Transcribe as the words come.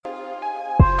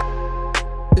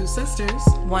Two sisters,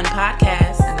 one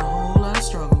podcast, and a whole lot of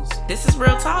struggles. This is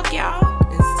Real Talk, y'all.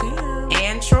 It's Tim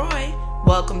and Troy.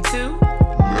 Welcome to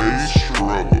Lay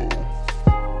Struggle.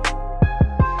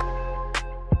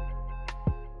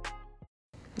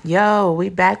 Yo, we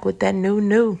back with that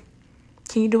new.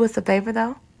 Can you do us a favor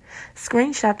though?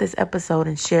 Screenshot this episode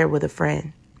and share it with a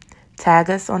friend. Tag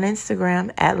us on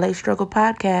Instagram at Lay Struggle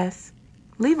Podcast.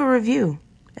 Leave a review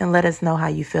and let us know how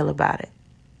you feel about it.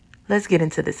 Let's get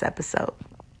into this episode.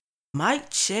 Mic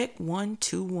check 1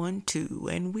 2 1 2,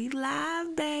 and we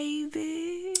live,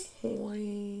 baby.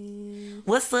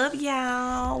 What's up,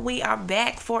 y'all? We are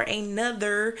back for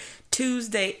another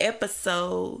Tuesday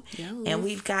episode, and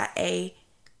we've got a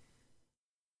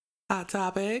hot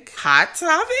topic. hot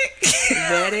topic.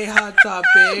 Very hot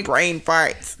topic. Brain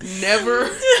farts. Never.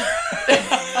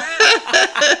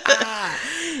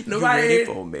 Nobody ready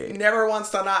for me? never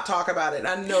wants to not talk about it.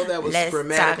 I know that was Let's talk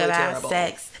grammatically about terrible.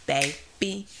 sex, baby.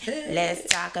 Let's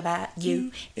talk about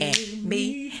you and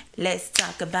me. Let's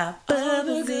talk about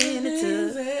bubbles in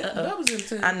the tub. Bubbles in the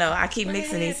tub. I know. I keep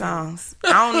mixing these songs.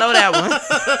 I don't know that one.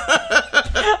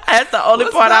 That's the only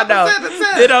What's part I know. bubbles in the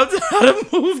tub? Then I'm trying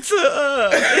to move to.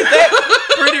 Is that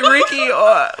Pretty Ricky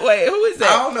or wait? Who is that?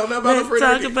 I don't know nothing about Let's Pretty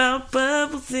talk Ricky. about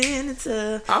bubbles in the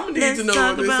tub. I'm gonna need Let's to know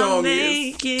talk what this about song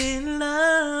is. making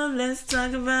love. Let's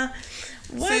talk about.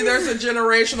 What See, is there's a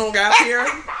generational gap here.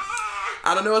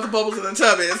 I don't know what the bubbles in the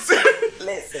tub is.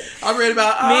 Listen. I read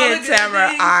about all Me the and good Tamara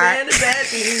things are- and the bad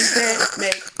things that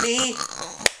make me.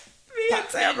 Me and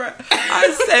Tamara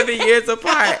are 7 years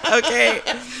apart, okay?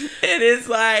 And it's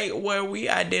like where we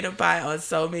identify on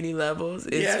so many levels.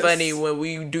 It's Yes. funny when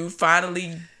we do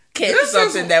finally catch This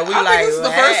something is, that we I like. think this is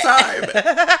the first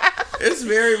time. It's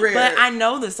very rare. But I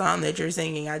know the song that you're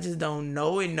singing. I just don't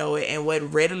know it. And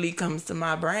what readily comes to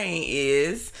my brain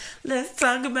is, let's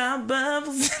talk about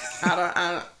bubbles.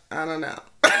 I don't know.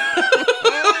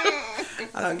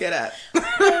 I don't get it.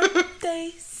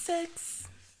 Birthday sex.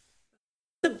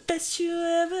 The best you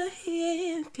ever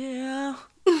hear, girl.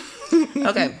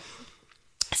 Okay.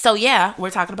 So yeah,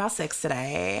 we're talking about sex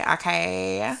today.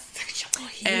 Okay.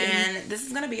 And this is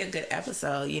going to be a good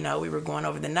episode. You know, we were going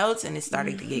over the notes and it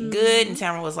started to get good. And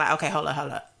Tamara was like, okay, hold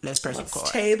up. Let's press record.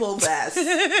 Table this.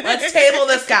 Let's table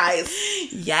this, guys.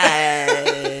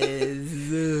 Yes.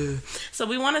 So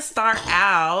we want to start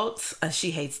out.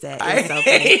 She hates that. It's so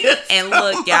hate funny. it And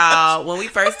look, y'all, when we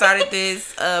first started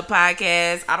this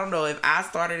podcast, I don't know if I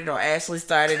started it or Ashley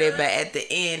started it, but at the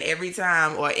end, every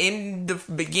time or in the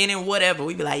beginning, whatever,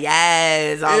 we'd be like,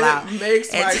 yes, all out. It makes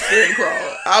And my skin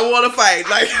crawl. I want to fight.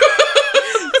 Like,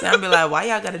 So I'll be like, why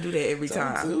y'all got to do that every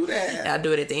time? do that. I'll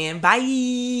do it at the end.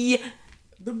 Bye.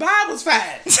 The Bible's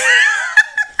fine.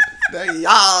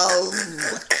 Y'all.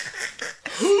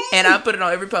 And I put it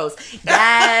on every post.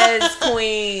 Yes,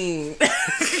 queen.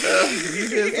 You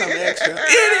did something extra.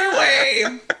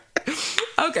 Anyway,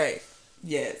 Okay.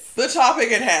 Yes. the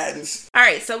topic at hand. All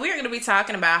right, so we're going to be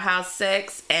talking about how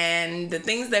sex and the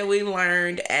things that we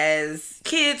learned as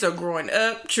kids or growing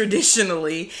up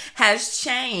traditionally has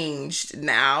changed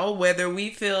now, whether we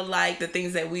feel like the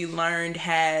things that we learned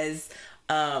has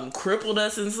crippled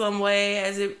us in some way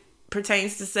as it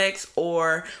pertains to sex,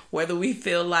 or whether we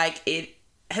feel like it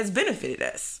has benefited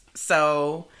us.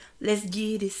 So let's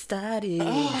get it started.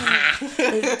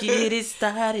 Let's get it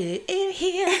started in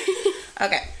here.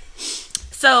 Okay.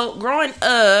 So growing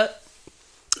up,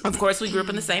 of course, we grew up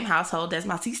in the same household. That's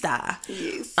my sister.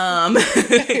 Yes.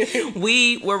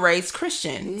 We were raised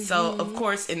Christian. So, of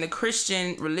course, in the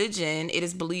Christian religion, it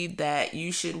is believed that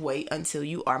you should wait until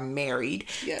you are married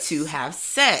Yes. to have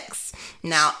sex.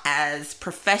 Now, as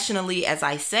professionally as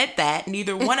I said that,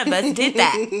 neither one of us did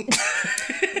that.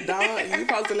 Dawn, you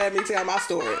supposed to let me tell my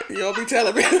story. You don't be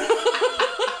telling me.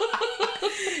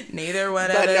 Neither one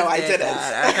of But us no, I did didn't.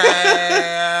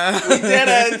 that. Okay. We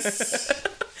didn't.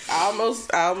 I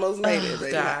almost made it.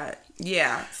 But God.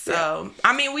 Yeah. So,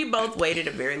 I mean, we both waited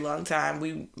a very long time.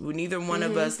 We neither one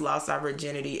of us lost our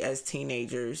virginity as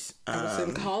teenagers. I was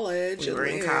in college. We were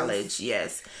in college,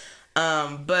 yes.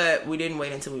 But we didn't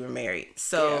wait until we were married.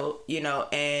 So, you know,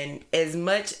 and as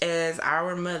much as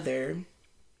our mother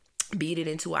beat it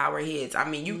into our heads, I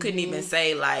mean, you couldn't even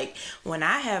say, like, when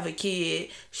I have a kid,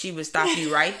 she would stop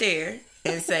you right there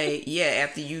and say, yeah,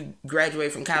 after you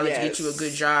graduate from college, get you a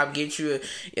good job, get you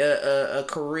a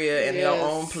career in your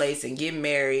own place and get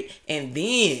married, and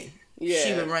then Yeah.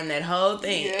 She would run that whole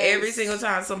thing. Yes. Every single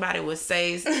time somebody would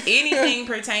say anything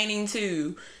pertaining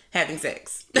to having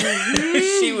sex,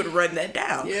 she would run that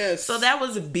down. Yes. So that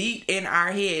was beat in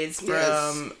our heads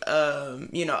from,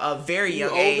 a very young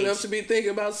old age. enough to be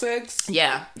thinking about sex.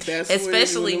 Yeah. That's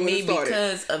especially when me it started.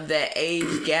 because of that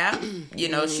age gap.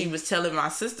 She was telling my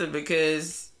sister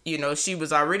because, she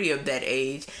was already of that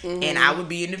age and I would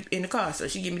be in the car. So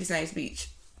she give me the same speech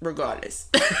regardless.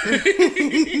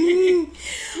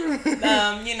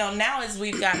 Now as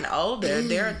we've gotten older,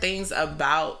 there are things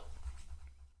about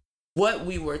what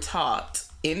we were taught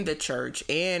in the church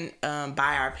and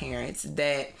by our parents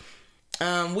that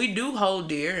we do hold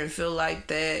dear and feel like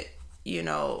that,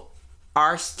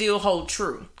 are still hold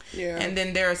true. Yeah. And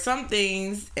then there are some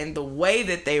things and the way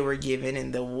that they were given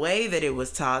and the way that it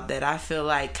was taught that I feel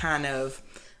like kind of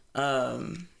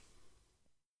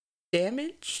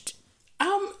damaged.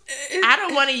 I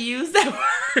don't want to use that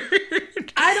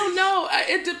word. I don't know.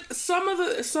 Some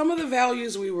of the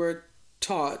values we were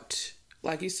taught,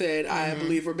 like you said, I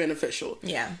believe were beneficial.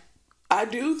 Yeah. I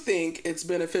do think it's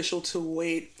beneficial to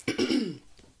wait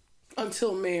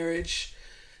until marriage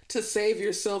to save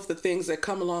yourself the things that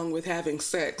come along with having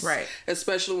sex. Right.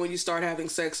 Especially when you start having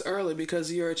sex early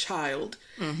because you're a child.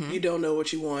 You don't know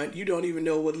what you want. You don't even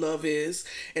know what love is.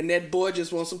 And that boy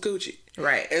just wants some coochie.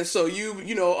 Right. And so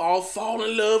you all fall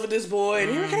in love with this boy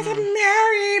and you're going to get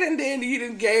married. And then you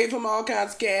done gave him all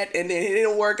kinds of cat and then it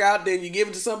didn't work out. Then you give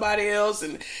it to somebody else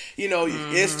and,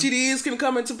 STDs can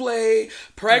come into play.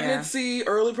 Pregnancy,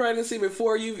 early pregnancy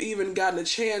before you've even gotten a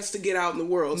chance to get out in the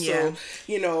world. Yeah.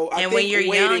 So, I think when you're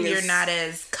young, you're is not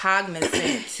as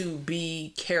cognizant to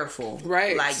be careful.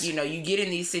 Right. Like, you get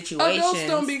in these situations. Adults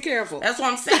don't be careful. That's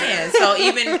what I'm saying. So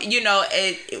even,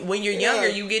 when you're younger,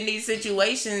 you get in these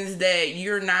situations that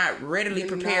you're not readily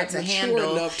prepared to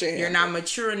handle. You're not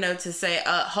mature enough to say,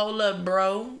 hold up,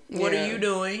 bro. What are you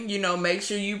doing? Make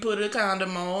sure you put a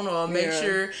condom on or make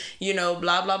sure,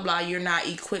 blah, blah, blah. You're not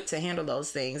equipped to handle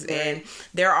those things. Right. And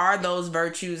there are those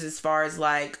virtues as far as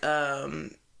like,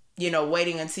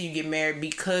 waiting until you get married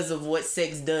because of what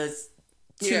sex does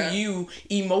to you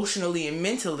emotionally and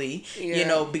mentally.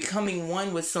 Becoming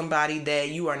one with somebody that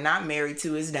you are not married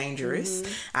to is dangerous.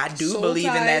 I do believe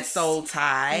in that soul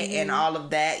tie and all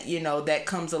of that, that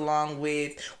comes along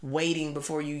with waiting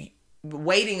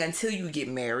until you get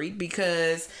married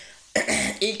because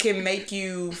it can make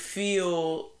you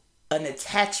feel an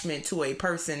attachment to a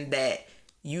person that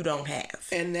you don't have.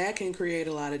 And that can create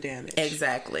a lot of damage.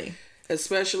 Exactly.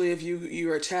 Especially if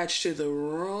you're attached to the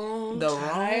wrong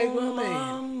type of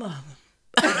man.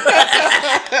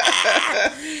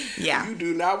 Yeah. You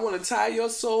do not want to tie your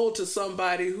soul to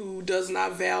somebody who does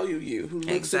not value you, who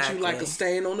looks at you like a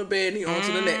stain on the bed and he on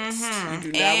to the next.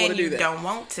 You do not want to do that. And you don't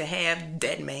want to have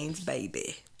that man's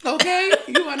baby. Okay?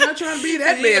 You are not trying to be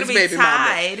that man's baby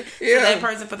mama. You're going to be tied to that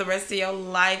person for the rest of your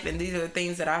life, and these are the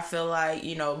things that I feel like,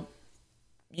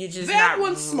 you're just that not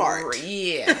one's smart.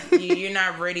 Yeah, you're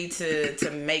not ready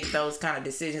to make those kind of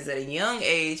decisions at a young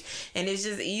age, and it's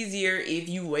just easier if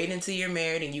you wait until you're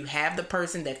married and you have the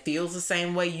person that feels the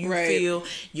same way you feel.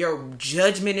 Your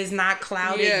judgment is not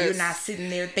clouded. Yes. You're not sitting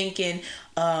there thinking,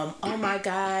 oh my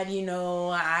God,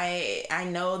 I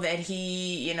know that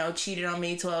he cheated on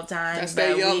me 12 times. That's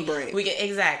that young brain.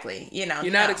 Exactly.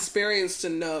 You're not experienced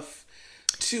enough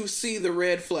to see the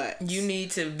red flags. You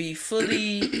need to be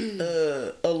fully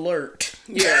alert,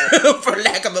 yeah, for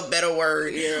lack of a better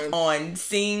word, on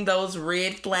seeing those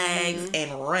red flags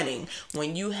and running.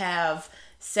 When you have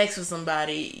sex with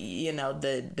somebody,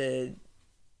 the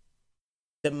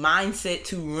mindset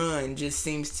to run just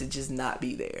seems to just not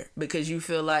be there because you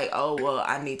feel like, oh well,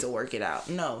 I need to work it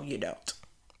out. No, you don't.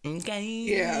 Okay.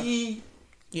 Yeah.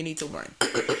 You need to run.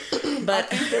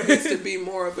 But I think there needs to be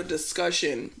more of a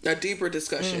discussion, a deeper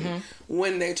discussion,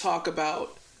 when they talk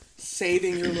about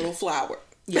saving your little flower.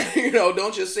 Yeah.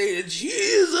 Don't just say that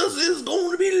Jesus is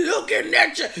going to be looking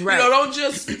at you. Right. Don't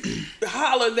just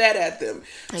holler that at them.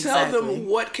 Exactly. Tell them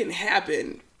what can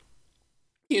happen.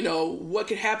 What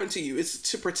can happen to you. It's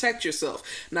to protect yourself,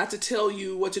 not to tell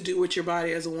you what to do with your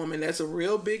body as a woman. That's a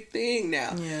real big thing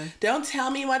now. Yeah. Don't tell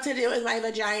me what to do with my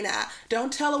vagina.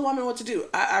 Don't tell a woman what to do.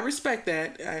 I respect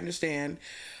that. I understand.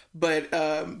 But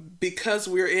because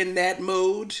we're in that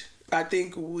mode, I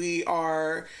think we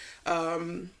are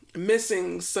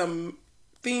missing some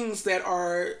things that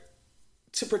are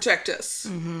to protect us,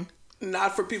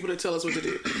 not for people to tell us what to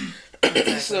do.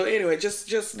 Exactly. So anyway,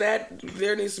 just that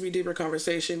there needs to be deeper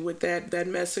conversation with that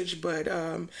message, but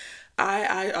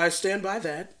I stand by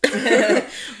that.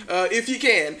 If you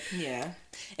can. Yeah.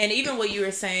 And even what you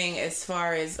were saying as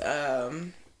far as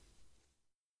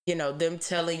them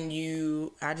telling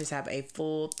you, I just have a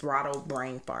full throttle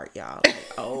brain fart, y'all.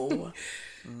 Like, oh,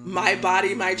 my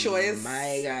body, my choice.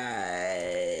 my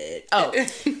God.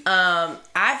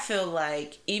 I feel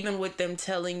like even with them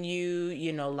telling you,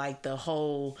 like the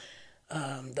whole,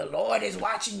 the Lord is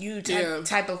watching you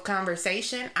type of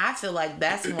conversation, I feel like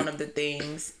that's one of the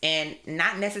things, and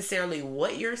not necessarily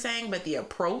what you're saying, but the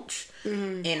approach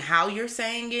and how you're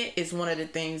saying it is one of the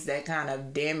things that kind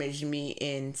of damaged me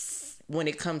when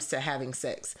it comes to having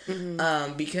sex.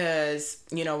 Because,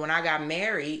 when I got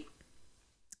married,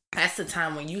 that's the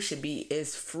time when you should be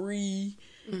as free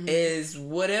as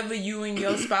whatever you and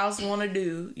your spouse want to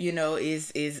do,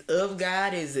 is of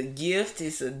God, is a gift,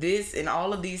 is a this, and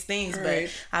all of these things. Right.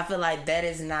 But I feel like that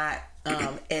is not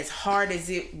as hard as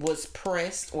it was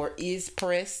pressed or is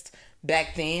pressed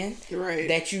back then. Right.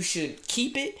 That you should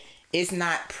keep it. It's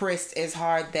not pressed as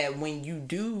hard that when you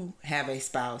do have a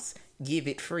spouse, give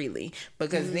it freely.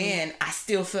 Because then I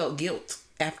still felt guilt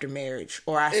after marriage,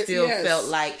 or I still felt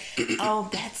like, oh,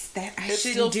 that's that. I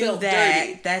shouldn't do that.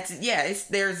 Dirty. That's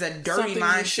there's a dirty something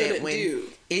mindset when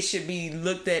it should be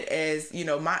looked at as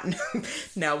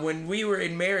now. When we were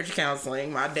in marriage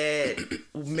counseling, my dad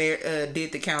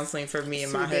did the counseling for me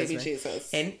and my husband.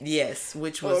 Jesus. And yes,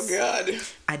 which was God.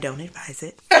 I don't advise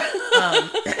it,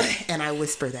 and I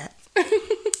whisper that.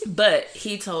 But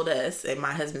he told us, and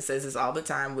my husband says this all the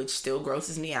time, which still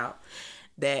grosses me out,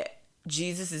 that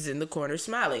Jesus is in the corner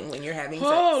smiling when you're having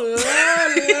sex. Oh, Lord.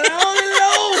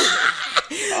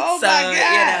 Oh, so, my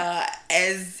God.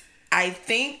 As I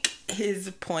think his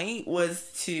point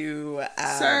was to...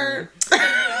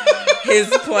 his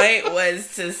point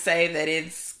was to say that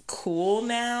it's cool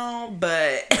now,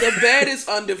 but... The bed is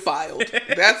undefiled.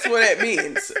 That's what it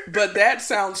means. But that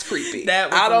sounds creepy.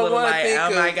 That was I don't want to think oh,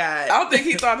 my God. I don't think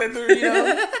he thought that through,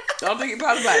 I don't think he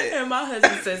thought about it. And my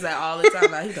husband says that all the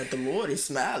time. He's like, the Lord is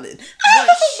smiling. But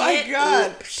oh, my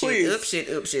God. Please.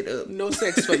 Shit up. No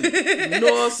sex for you.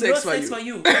 No sex for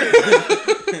you.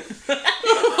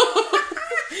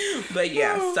 But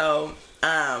yeah, so...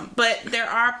 but there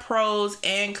are pros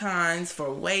and cons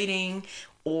for waiting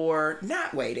or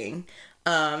not waiting.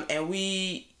 And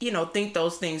we, think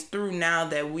those things through now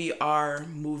that we are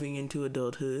moving into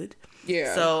adulthood.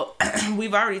 Yeah. So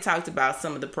we've already talked about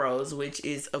some of the pros, which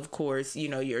is, of course,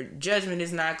 your judgment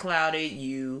is not clouded.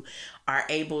 You are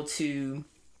able to,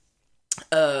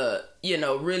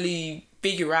 really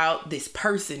figure out this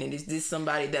person, and is this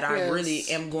somebody that I really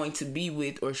am going to be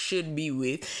with or should be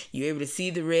with. You're able to see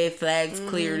the red flags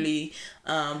clearly.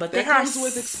 But that comes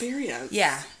with experience.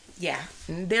 Yeah.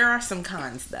 There are some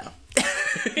cons, though.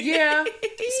 Yeah.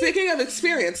 Speaking of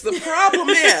experience, the problem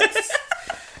is,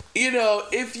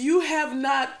 if you have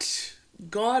not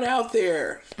gone out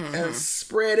there and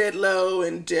spread it low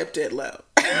and dipped it low,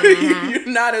 you're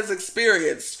not as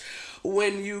experienced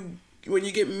when you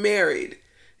get married.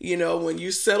 When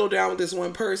you settle down with this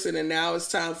one person and now it's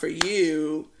time for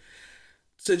you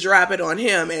to drop it on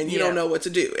him and you don't know what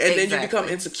to do. And then you become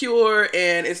insecure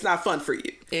and it's not fun for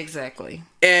you. Exactly.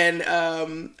 And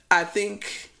I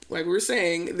think, like we were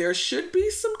saying, there should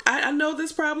be some... I know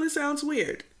this probably sounds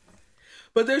weird,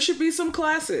 but there should be some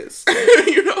classes,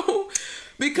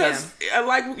 because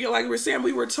like we were saying,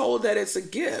 we were told that it's a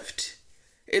gift.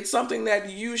 It's something that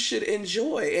you should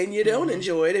enjoy, and you don't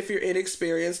enjoy it if you're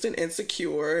inexperienced and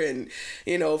insecure and,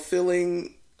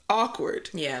 feeling awkward.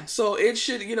 Yeah. So it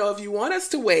should, if you want us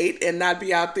to wait and not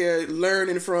be out there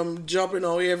learning from jumping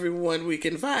on everyone we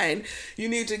can find, you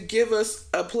need to give us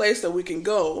a place that we can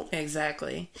go.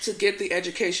 Exactly. To get the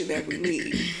education that we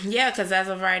need. Yeah, because as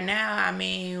of right now,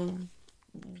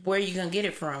 where are you going to get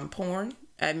it from? Porn?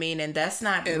 And that's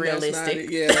not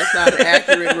realistic. That's not an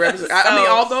accurate representation.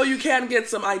 Although you can get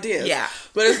some ideas. Yeah.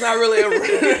 But it's not really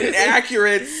an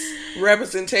accurate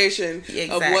representation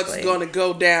of what's going to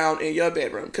go down in your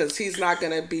bedroom. Because he's not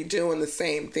going to be doing the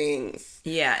same things.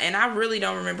 Yeah. And I really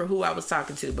don't remember who I was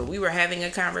talking to. But we were having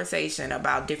a conversation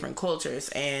about different cultures.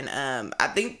 And I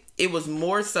think it was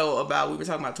more so about, we were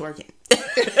talking about twerking.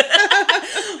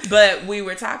 But we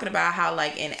were talking about how,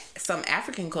 like, in some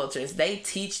African cultures, they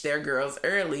teach their girls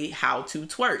early how to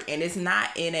twerk. And it's not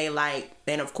in a, like,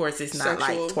 and of course it's not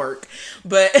sexual. Like twerk,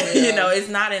 but it's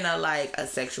not in a like a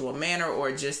sexual manner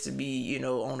or just to be,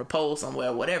 on a pole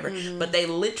somewhere or whatever. But they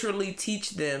literally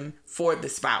teach them for the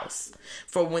spouse.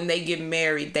 For when they get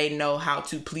married, they know how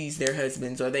to please their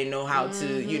husbands, or they know how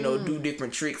to, do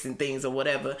different tricks and things or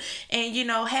whatever. And,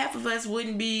 half of us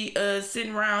wouldn't be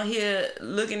sitting around here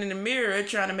looking in the mirror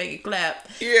trying to make it clap.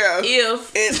 Yeah.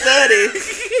 If it's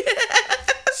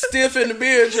stiff in the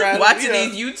beard trying watching to,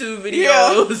 these YouTube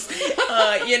videos.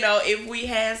 If we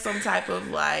had some type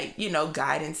of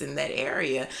guidance in that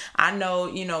area. I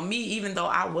know, me, even though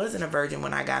I wasn't a virgin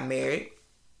when I got married,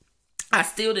 I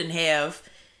still didn't have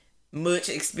much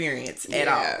experience at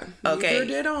all. Okay.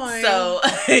 So,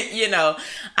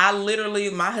 I literally,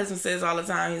 my husband says all the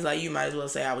time, he's like, you might as well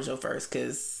say I was your first,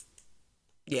 because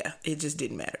it just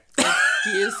didn't matter.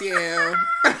 Yes, yeah.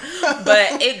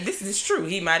 But this is true.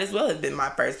 He might as well have been my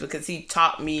first, because he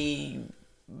taught me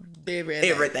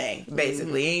everything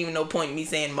basically. Ain't even no point in me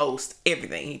saying most.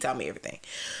 Everything. He taught me everything.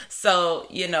 So,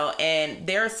 and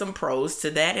there are some pros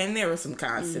to that and there are some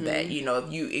cons to that.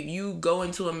 If you go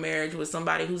into a marriage with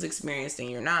somebody who's experienced and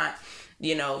you're not,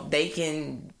 they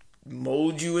can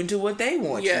mold you into what they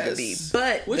want you to be.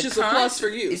 But which is a plus for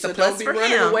you. It's a plus don't for be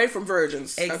running him. away from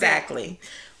virgins. Exactly. Okay.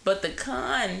 But the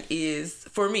con is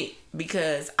for me,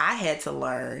 because I had to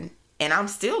learn, and I'm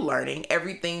still learning,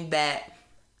 everything that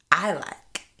I like.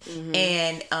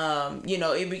 And,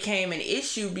 it became an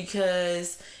issue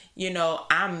because,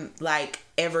 I'm like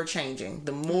ever changing.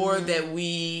 The more that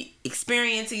we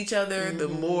experience each other, the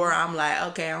more I'm like,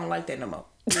 okay, I don't like that no more.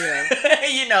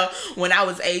 Yeah. When I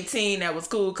was 18, that was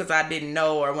cool because I didn't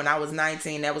know, or when I was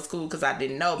 19, that was cool because I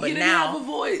didn't know. But you didn't now, have a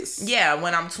voice. Yeah,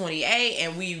 when I'm 28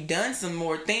 and we've done some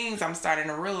more things, I'm starting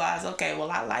to realize, okay,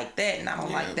 well, I like that and I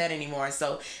don't like that anymore. And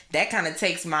so that kind of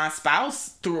takes my spouse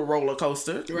through a roller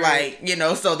coaster, right?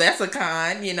 So that's a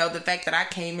con. The fact that I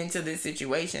came into this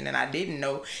situation and I didn't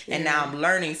know, and now I'm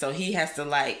learning, so he has to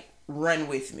run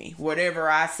with me. Whatever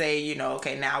I say,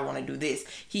 okay, now I want to do this,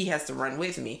 he has to run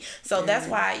with me. So that's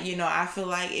why, I feel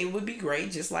like it would be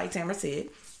great, just like Tamara said,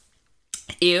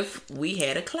 if we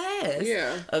had a class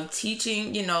of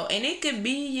teaching, and it could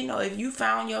be, if you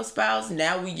found your spouse,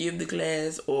 now we give the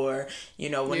class, or,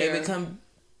 when they become,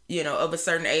 of a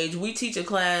certain age, we teach a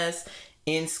class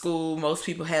in school. Most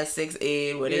people have sex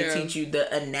ed where they teach you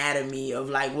the anatomy of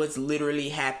what's literally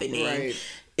happening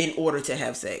in order to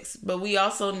have sex. But we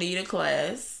also need a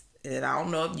class, and I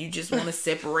don't know if you just want to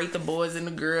separate the boys and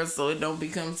the girls so it don't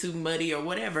become too muddy or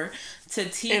whatever, to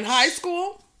teach. In high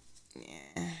school?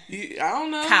 I don't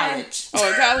know. College.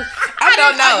 Oh, college. I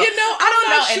don't know.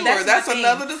 I don't know. Sure. And that's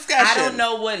another discussion. I don't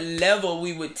know what level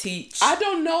we would teach. I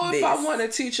don't know if I want to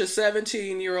teach a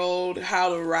 17-year-old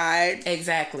how to ride.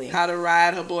 Exactly. How to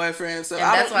ride her boyfriend. So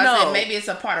that's why I said maybe it's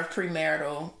a part of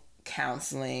premarital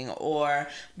counseling,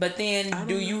 but then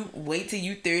do you wait till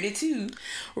you 32?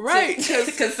 Right.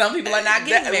 Because some people are not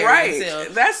getting married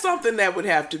until. That's something that would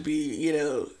have to be,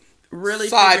 really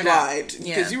sidelined,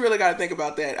 because you really got to think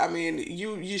about that. I mean,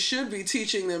 you should be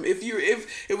teaching them, if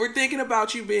we're thinking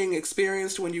about you being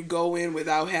experienced when you go in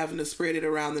without having to spread it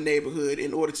around the neighborhood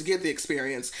in order to get the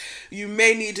experience, you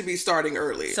may need to be starting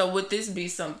early. So would this be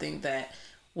something that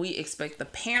we expect the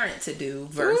parent to do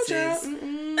versus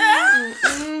I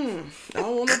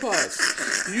don't want to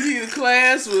pause. You need a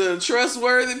class with a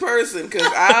trustworthy person,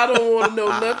 because I don't want to know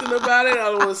nothing about it.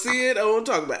 I don't want to see it. I don't want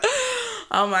to talk about it.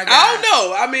 Oh my God. I don't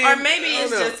know. I mean, or maybe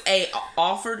it's just a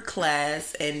offered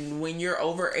class, and when you're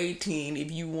over 18,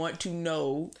 if you want to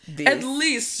know this, at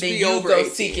least then be you over go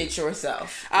 18. seek it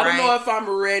yourself. I don't know if I'm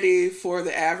ready for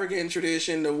the African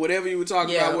tradition or whatever you were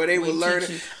talking about, where they would learn.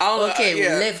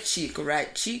 Left cheek,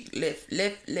 right cheek, left.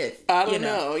 I don't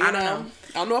know. I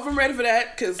don't know if I'm ready for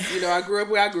that, because I grew up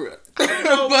where I grew up. I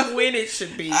don't know when it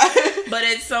should be, but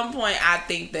at some point I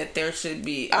think that there should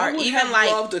be, or I would even have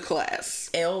loved a class.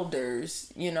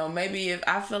 Elders, maybe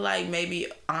I feel like maybe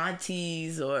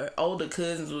aunties or older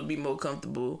cousins would be more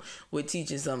comfortable with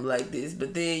teaching something like this.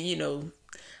 But then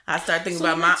I start thinking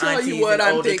about my aunties and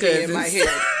older cousins. In my head.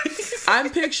 I'm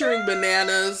picturing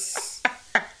bananas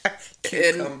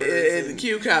and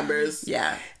cucumbers.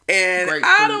 Yeah, and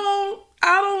I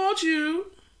don't want you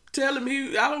telling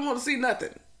me. I don't want to see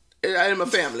nothing in my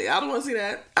family. I don't want to see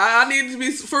that. I need to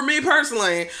be, for me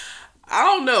personally, I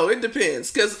don't know. It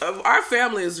depends, because our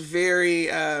family is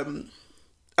very. I'm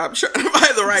trying to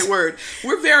find the right word.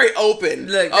 We're very open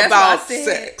about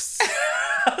sex.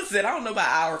 I said I don't know about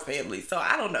our family, so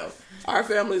I don't know. Our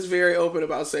family is very open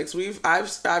about sex.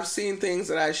 I've seen things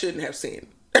that I shouldn't have seen.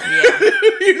 Yeah.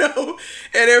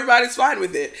 And everybody's fine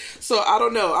with it. So I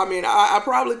don't know. I mean, I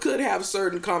probably could have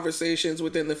certain conversations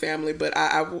within the family, but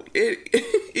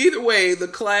either way, the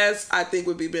class I think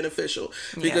would be beneficial,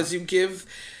 because you give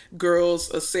girls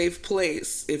a safe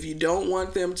place. If you don't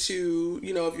want them to,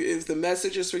 if the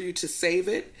message is for you to save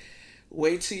it,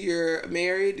 wait till you're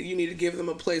married. You need to give them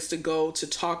a place to go to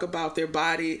talk about their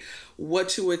body, what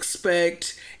to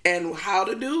expect, and how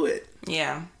to do it.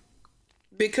 Yeah.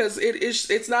 because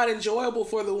it's not enjoyable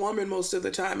for the woman most of the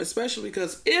time, especially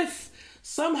because if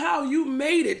somehow you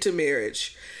made it to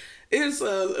marriage, it's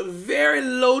a very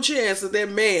low chance that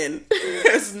man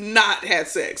has not had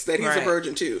sex, that he's a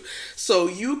virgin too. So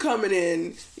you coming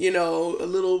in, a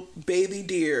little baby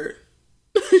deer,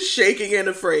 shaking and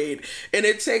afraid, and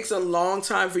it takes a long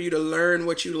time for you to learn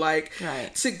what you like,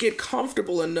 to get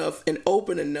comfortable enough and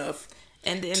open enough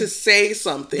and then to say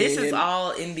something. This is all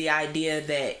in the idea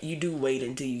that you do wait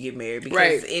until you get married,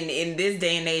 because in this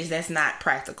day and age, that's not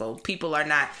practical. People are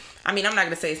not, I'm not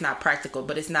going to say it's not practical,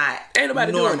 but it's not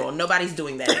normal. Nobody's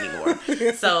doing that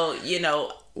anymore. So,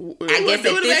 I guess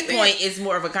at this point, it's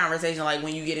more of a conversation like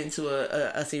when you get into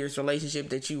a serious relationship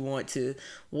that you want to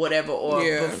whatever, or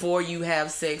before you have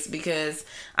sex, because,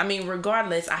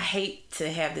 regardless, I hate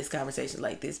to have this conversation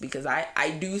like this, because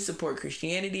I do support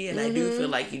Christianity, and I do feel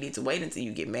like you need to wait until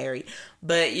you get married.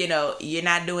 But, you're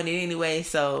not doing it anyway,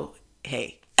 so,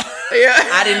 hey.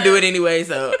 I didn't do it anyway,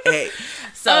 so, hey.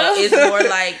 So, it's more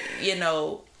like,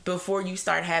 before you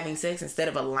start having sex, instead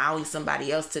of allowing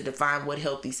somebody else to define what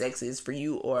healthy sex is for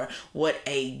you or what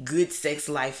a good sex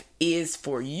life is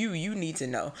for you, you need to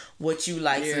know what you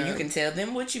like, so you can tell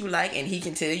them what you like, and he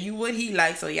can tell you what he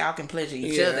likes, so y'all can pleasure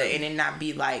each other, and it not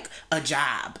be like a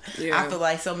job. I feel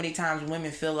like so many times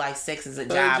women feel like sex is a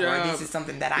job, or this is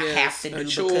something that I have to do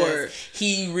because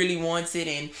he really wants it,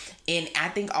 and I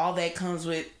think all that comes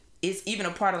with, it's even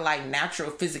a part of like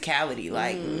natural physicality,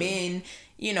 like men,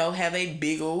 have a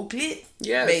big old clit.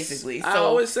 Yes. Basically. So I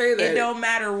always say that. It don't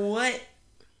matter what.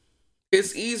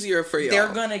 It's easier for y'all.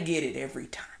 They're going to get it every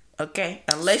time. Okay?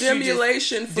 Unless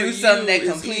stimulation you just do something that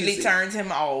completely turns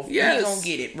him off. Yes. He's going to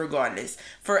get it regardless.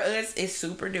 For us, it's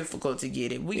super difficult to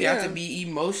get it. We got to be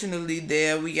emotionally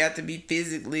there. We got to be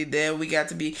physically there. We got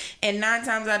to be... And 9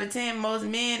 times out of 10, most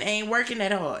men ain't working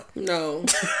that hard. No.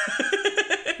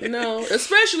 No,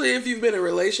 especially if you've been in a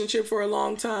relationship for a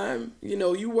long time.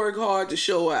 You work hard to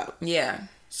show out. Yeah.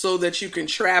 So that you can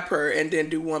trap her and then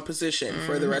do one position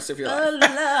for the rest of your life. Oh,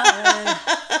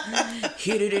 Lord.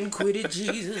 Hit it and quit it,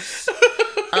 Jesus.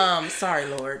 Sorry,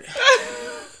 Lord.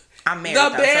 I'm married.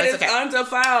 The bed is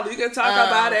undefiled. You can talk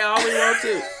about it all we want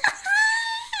to.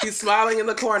 He's smiling in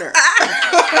the corner.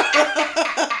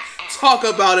 Talk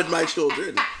about it, my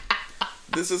children.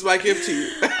 This is my gift to you.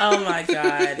 Oh my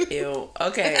God. Ew.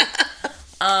 Okay.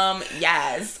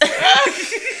 Yes.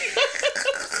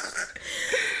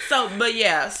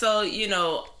 So,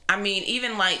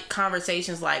 even like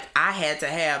conversations like I had to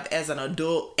have as an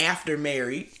adult after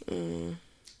married. And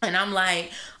I'm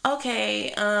like,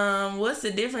 okay, what's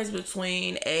the difference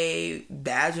between a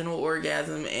vaginal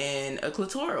orgasm and a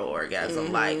clitoral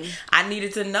orgasm? Like, I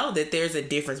needed to know that there's a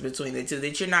difference between the two,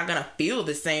 that you're not going to feel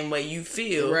the same way you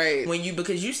feel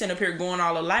because you sit up here going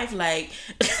all of life like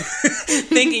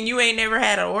thinking you ain't never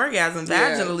had an orgasm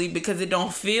vaginally because it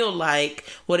don't feel like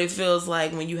what it feels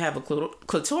like when you have a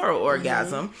clitoral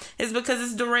orgasm. It's because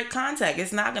it's direct contact.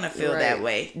 It's not going to feel that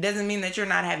way. It doesn't mean that you're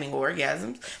not having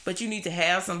orgasms, but you need to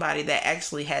have somebody that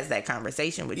actually has that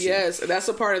conversation with you. Yes, that's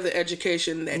a part of the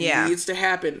education that needs to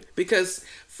happen, because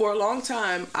for a long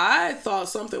time I thought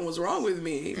something was wrong with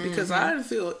me because I didn't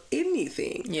feel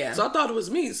anything. Yeah. So I thought it was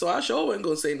me, so I sure wasn't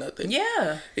gonna say nothing.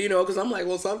 Yeah. Because I'm like,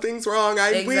 well, something's wrong.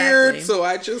 I'm weird, so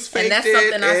I just faked it. And that's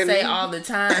something I say all the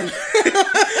time.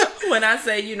 When I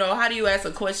say, how do you ask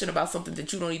a question about something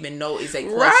that you don't even know is a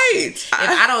question? Right. If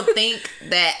I don't think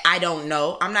that I don't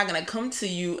know, I'm not gonna come to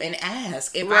you and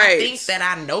ask. If I think that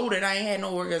I know that I ain't had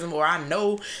no orgasm, or I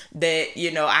know that,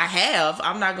 I have,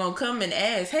 I'm not gonna come and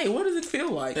ask, hey, what does it feel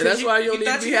like? And that's why you don't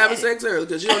need to be having sex early,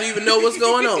 because you don't even know what's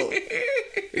going on.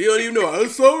 You don't even know.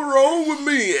 There's something wrong with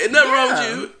me. Ain't nothing wrong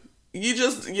with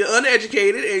you. You're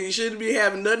uneducated, and you shouldn't be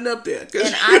having nothing up there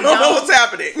because you don't know what's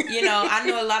happening. I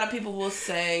know a lot of people will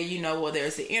say, well,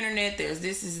 there's the internet, there's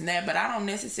this and that, but I don't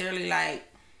necessarily like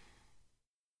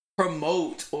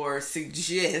promote or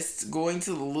suggest going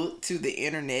to look to the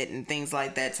internet and things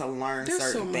like that to learn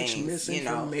certain things. There's so much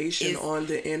misinformation on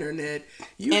the internet.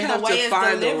 You have to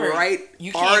find the right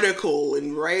article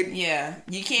and right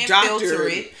you can't filter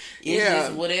it. It's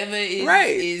just whatever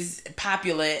is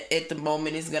popular at the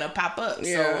moment is going to pop up.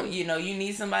 So, you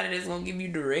need somebody that's going to give you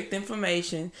direct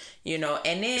information, and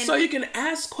then... So you can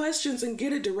ask questions and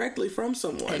get it directly from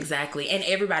someone. Exactly. And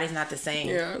everybody's not the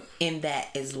same in that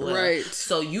as well. Right.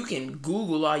 So you can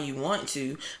Google all you want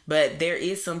to, but there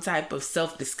is some type of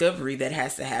self-discovery that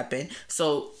has to happen.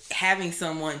 So having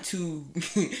someone to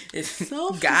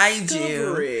guide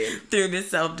you through the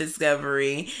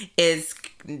self-discovery is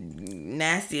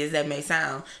nasty as that may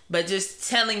sound, but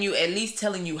just at least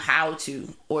telling you how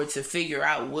to, or to figure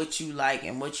out what you like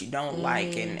and what you don't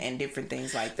like, and different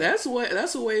things like that.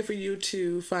 That's a way for you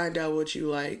to find out what you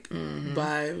like,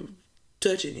 by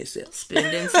touching yourself,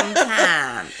 spending some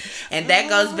time, and that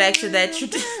goes back to that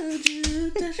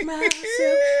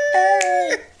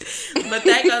but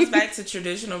that goes back to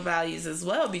traditional values as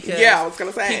well, because I was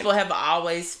gonna say, people have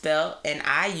always felt, and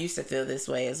I used to feel this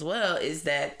way as well, is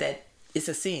that it's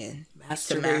a sin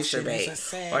to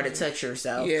masturbate or to touch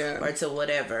yourself, or to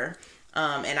whatever.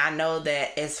 And I know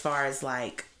that as far as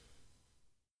like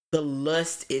the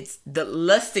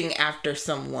lusting after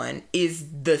someone is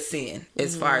the sin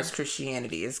as far as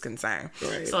Christianity is concerned.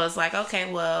 Right. So it's like, okay,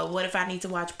 well, what if I need to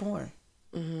watch porn?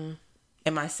 Am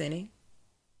I sinning?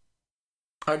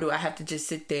 Or do I have to just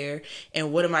sit there,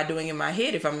 and what am I doing in my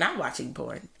head if I'm not watching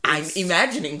porn? I'm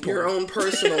imagining porn. Your own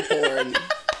personal porn.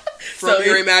 From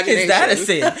your imagination. Is that a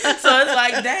sin? So it's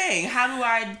like, dang, how do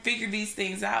I figure these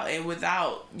things out? And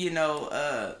without,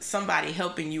 somebody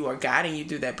helping you or guiding you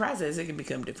through that process, it can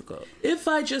become difficult. If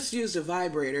I just used a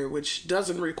vibrator, which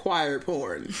doesn't require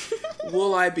porn,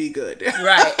 will I be good?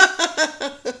 Right.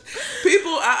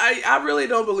 People, I really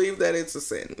don't believe that it's a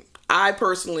sin. I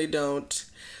personally don't.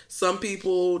 Some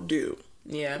people do.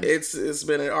 Yeah. It's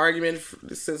been an argument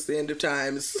since the end of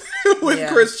times with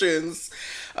Christians.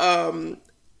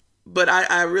 But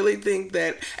I really think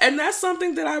that, and that's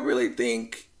something that I really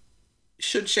think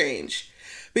should change,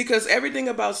 because everything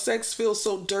about sex feels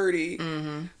so dirty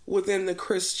within the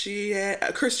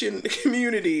Christian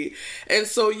community. And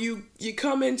so you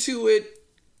come into it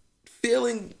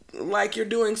feeling like you're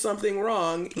doing something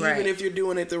wrong, even if you're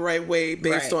doing it the right way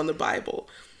based on the Bible.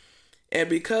 And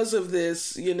because of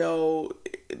this, it don't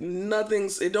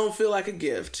feel like a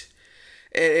gift.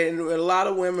 And a lot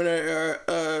of women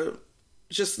are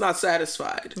just not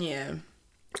satisfied. Yeah.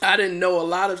 I didn't know a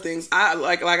lot of things.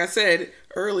 Like I said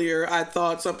earlier, I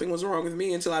thought something was wrong with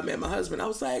me until I met my husband. I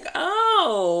was like,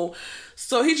 oh,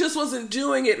 so he just wasn't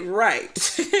doing it right.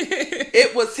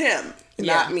 It was him,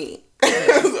 not me. So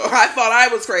I thought I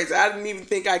was crazy. I didn't even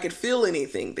think I could feel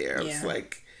anything there. I was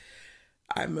like,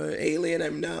 I'm an alien.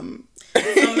 I'm numb.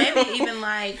 So maybe even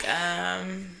like, I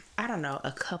don't know,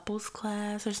 a couples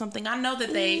class or something. I know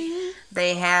that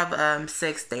they have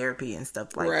sex therapy and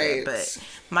stuff like that. But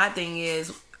my thing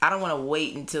is, I don't want to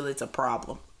wait until it's a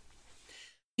problem.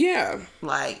 Yeah.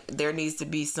 Like, there needs to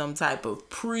be some type of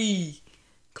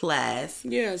pre-class.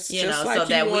 Yes. Just like so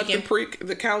that we can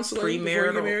the counseling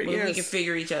premarital. We can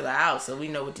figure each other out so we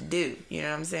know what to do. You know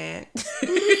what I'm saying?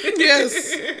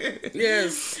 Yes.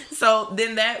 Yes. So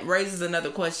then that raises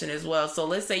another question as well. So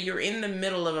let's say you're in the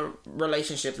middle of a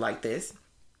relationship like this,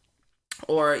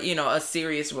 or, a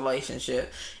serious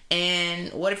relationship.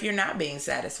 And what if you're not being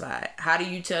satisfied? How do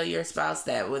you tell your spouse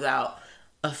that without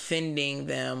offending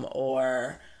them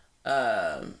or,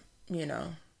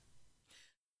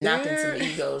 knocking some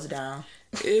egos down?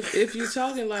 If you're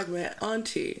talking like my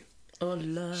auntie, oh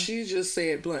Lord, she just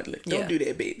said bluntly, "Don't do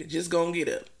that, baby. Just go and get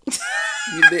up."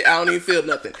 I don't even feel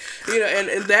nothing.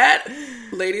 And that,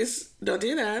 ladies, don't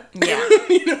do that. Yeah.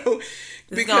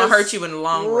 It's gonna hurt you in the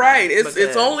long run. Right.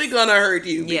 It's only gonna hurt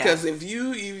you because if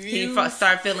you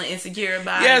start feeling insecure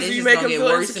about it, it's just gonna get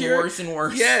worse and worse and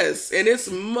worse. Yes, and it's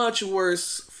much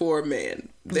worse for men.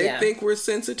 They think we're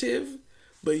sensitive,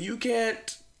 but you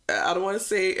can't. I don't want to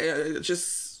say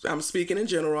I'm speaking in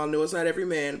general. I know it's not every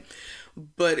man,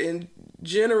 but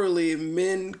generally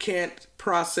men can't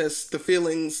process the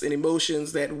feelings and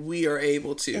emotions that we are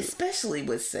able to, especially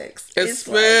with sex. With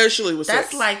sex,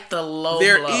 that's like the low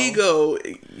their blow. Ego.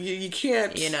 You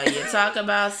can't. You talk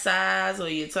about size or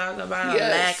you talk about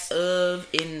lack of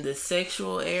in the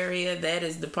sexual area. That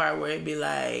is the part where it'd be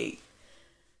like,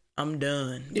 I'm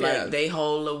done. Yeah. Like, they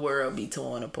whole the world be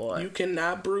torn apart. You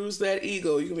cannot bruise that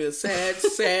ego. You can be a sad,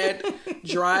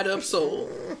 dried up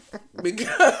soul,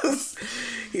 because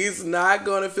he's not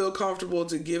going to feel comfortable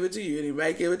to give it to you, and he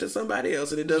might give it to somebody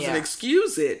else, and it doesn't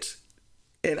excuse it.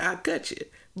 And I cut you,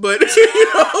 but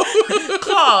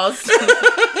clause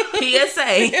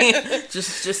PSA,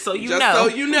 just so you know. So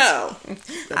you know,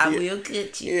 I will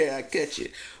cut you. Yeah, I cut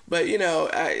you. But you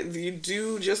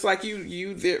do, just like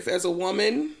you as a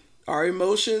woman. Our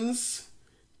emotions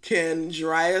can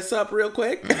dry us up real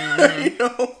quick.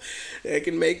 Mm-hmm. It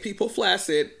can make people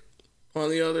flaccid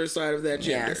on the other side of that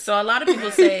gender. Yeah. So a lot of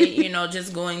people say,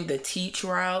 just going the teach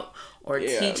route or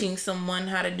teaching someone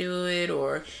how to do it,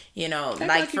 or,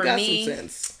 like for me,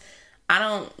 I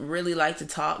don't really like to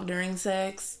talk during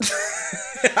sex.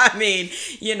 I mean,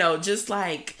 just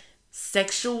like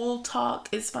sexual talk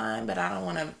is fine, but I don't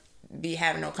want to be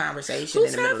having no conversation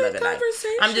in the middle of the night.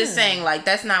 I'm just saying, like,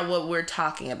 that's not what we're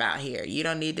talking about here. You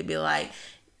don't need to be like,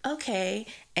 okay,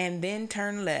 and then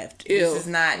turn left. Ew. This is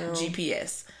not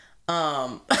GPS.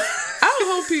 I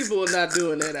hope people are not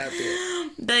doing that out there.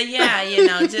 But yeah,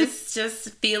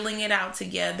 just feeling it out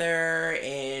together,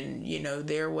 and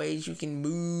there are ways you can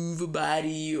move a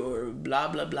body or blah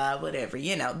blah blah, whatever.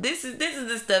 This is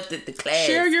the stuff that the class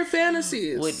share your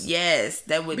fantasies.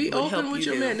 That would be open help with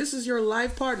your man. This is your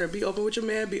life partner. Be open with your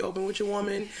man. Be open with your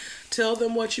woman. Tell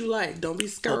them what you like. Don't be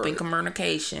scared. Open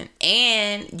communication,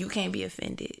 and you can't be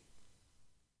offended.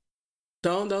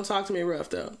 Don't talk to me rough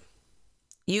though.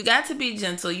 You got to be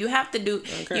gentle. You have to do.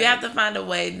 Okay. You have to find a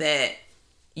way that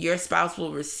your spouse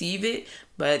will receive it.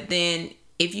 But then,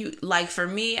 if you like, for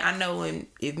me, I know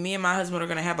if me and my husband are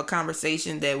gonna have a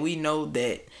conversation that we know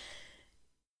that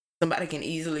somebody can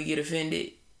easily get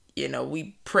offended,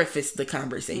 we preface the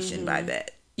conversation by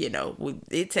that.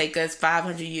 It take us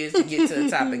 500 years to get to the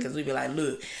topic because we be like,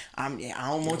 look, I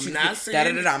don't want you to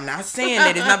I'm not saying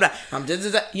that it's not. I'm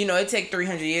just, it take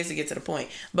 300 years to get to the point.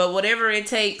 But whatever it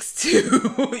takes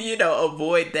to,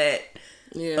 avoid that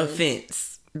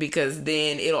offense, because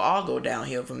then it'll all go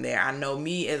downhill from there. I know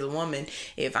me as a woman,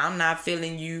 if I'm not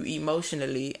feeling you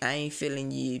emotionally, I ain't feeling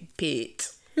you pit.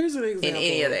 Here's an example. In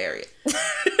any other area.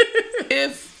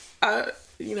 If I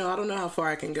don't know how far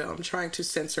I can go. I'm trying to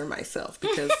censor myself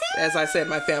because, as I said,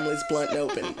 my family's blunt and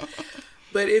open.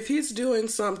 But if he's doing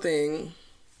something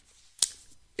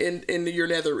in your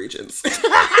nether regions,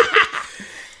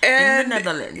 and in the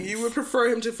Netherlands, you would prefer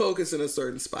him to focus in a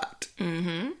certain spot.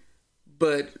 Mm-hmm.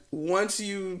 But once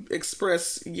you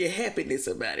express your happiness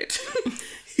about it,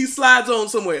 he slides on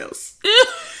somewhere else.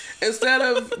 Instead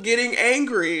of getting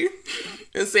angry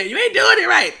and saying, you ain't doing it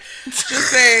right,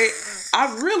 just say,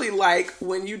 I really like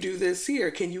when you do this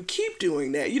here. Can you keep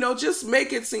doing that? Just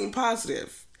make it seem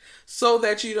positive so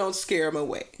that you don't scare him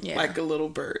away like a little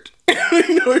bird.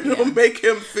 Don't make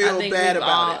him feel bad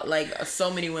about it. Like,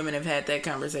 so many women have had that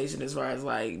conversation as far as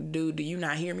like, dude, do you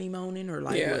not hear me moaning? Or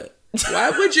like, what? Why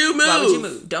would you move? Why would you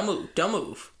move? Don't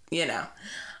move.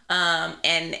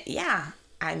 And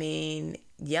I mean,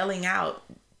 yelling out,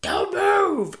 don't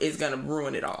move, is going to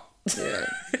ruin it all. Yeah.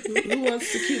 Who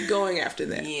wants to keep going after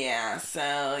that? Yeah.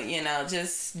 So,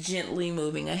 just gently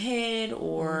moving ahead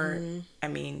or,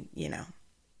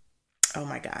 oh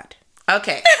my God.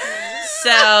 Okay. So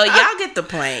y'all get the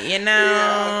point,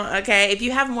 Yeah. Okay. If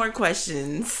you have more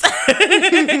questions,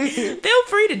 feel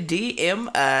free to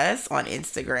DM us on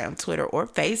Instagram, Twitter, or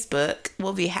Facebook.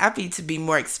 We'll be happy to be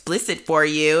more explicit for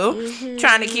you. Mm-hmm.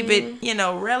 Trying to keep it,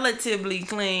 relatively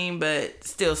clean, but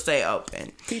still stay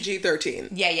open. PG-13.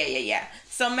 Yeah.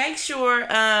 So make sure,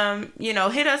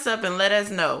 hit us up and let us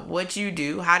know what you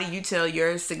do. How do you tell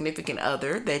your significant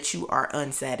other that you are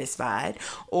unsatisfied?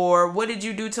 Or what did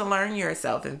you do to learn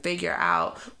yourself and figure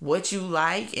out what you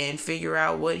like and figure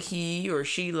out what he or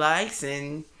she likes,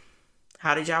 and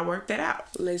how did y'all work that out?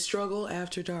 Let's struggle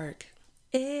after dark.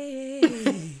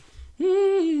 Hey.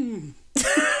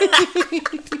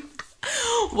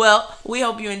 Well, we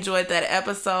hope you enjoyed that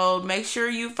episode. Make sure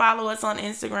you follow us on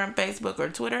Instagram, Facebook, or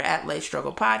Twitter at Late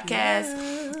Struggle Podcast.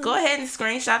 Yeah. Go ahead and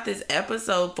screenshot this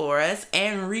episode for us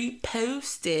and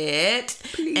repost it.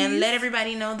 Please. And let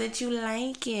everybody know that you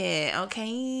like it.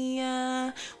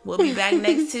 Okay? We'll be back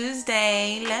next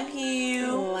Tuesday. Love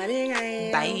you. Love you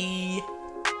guys. Bye.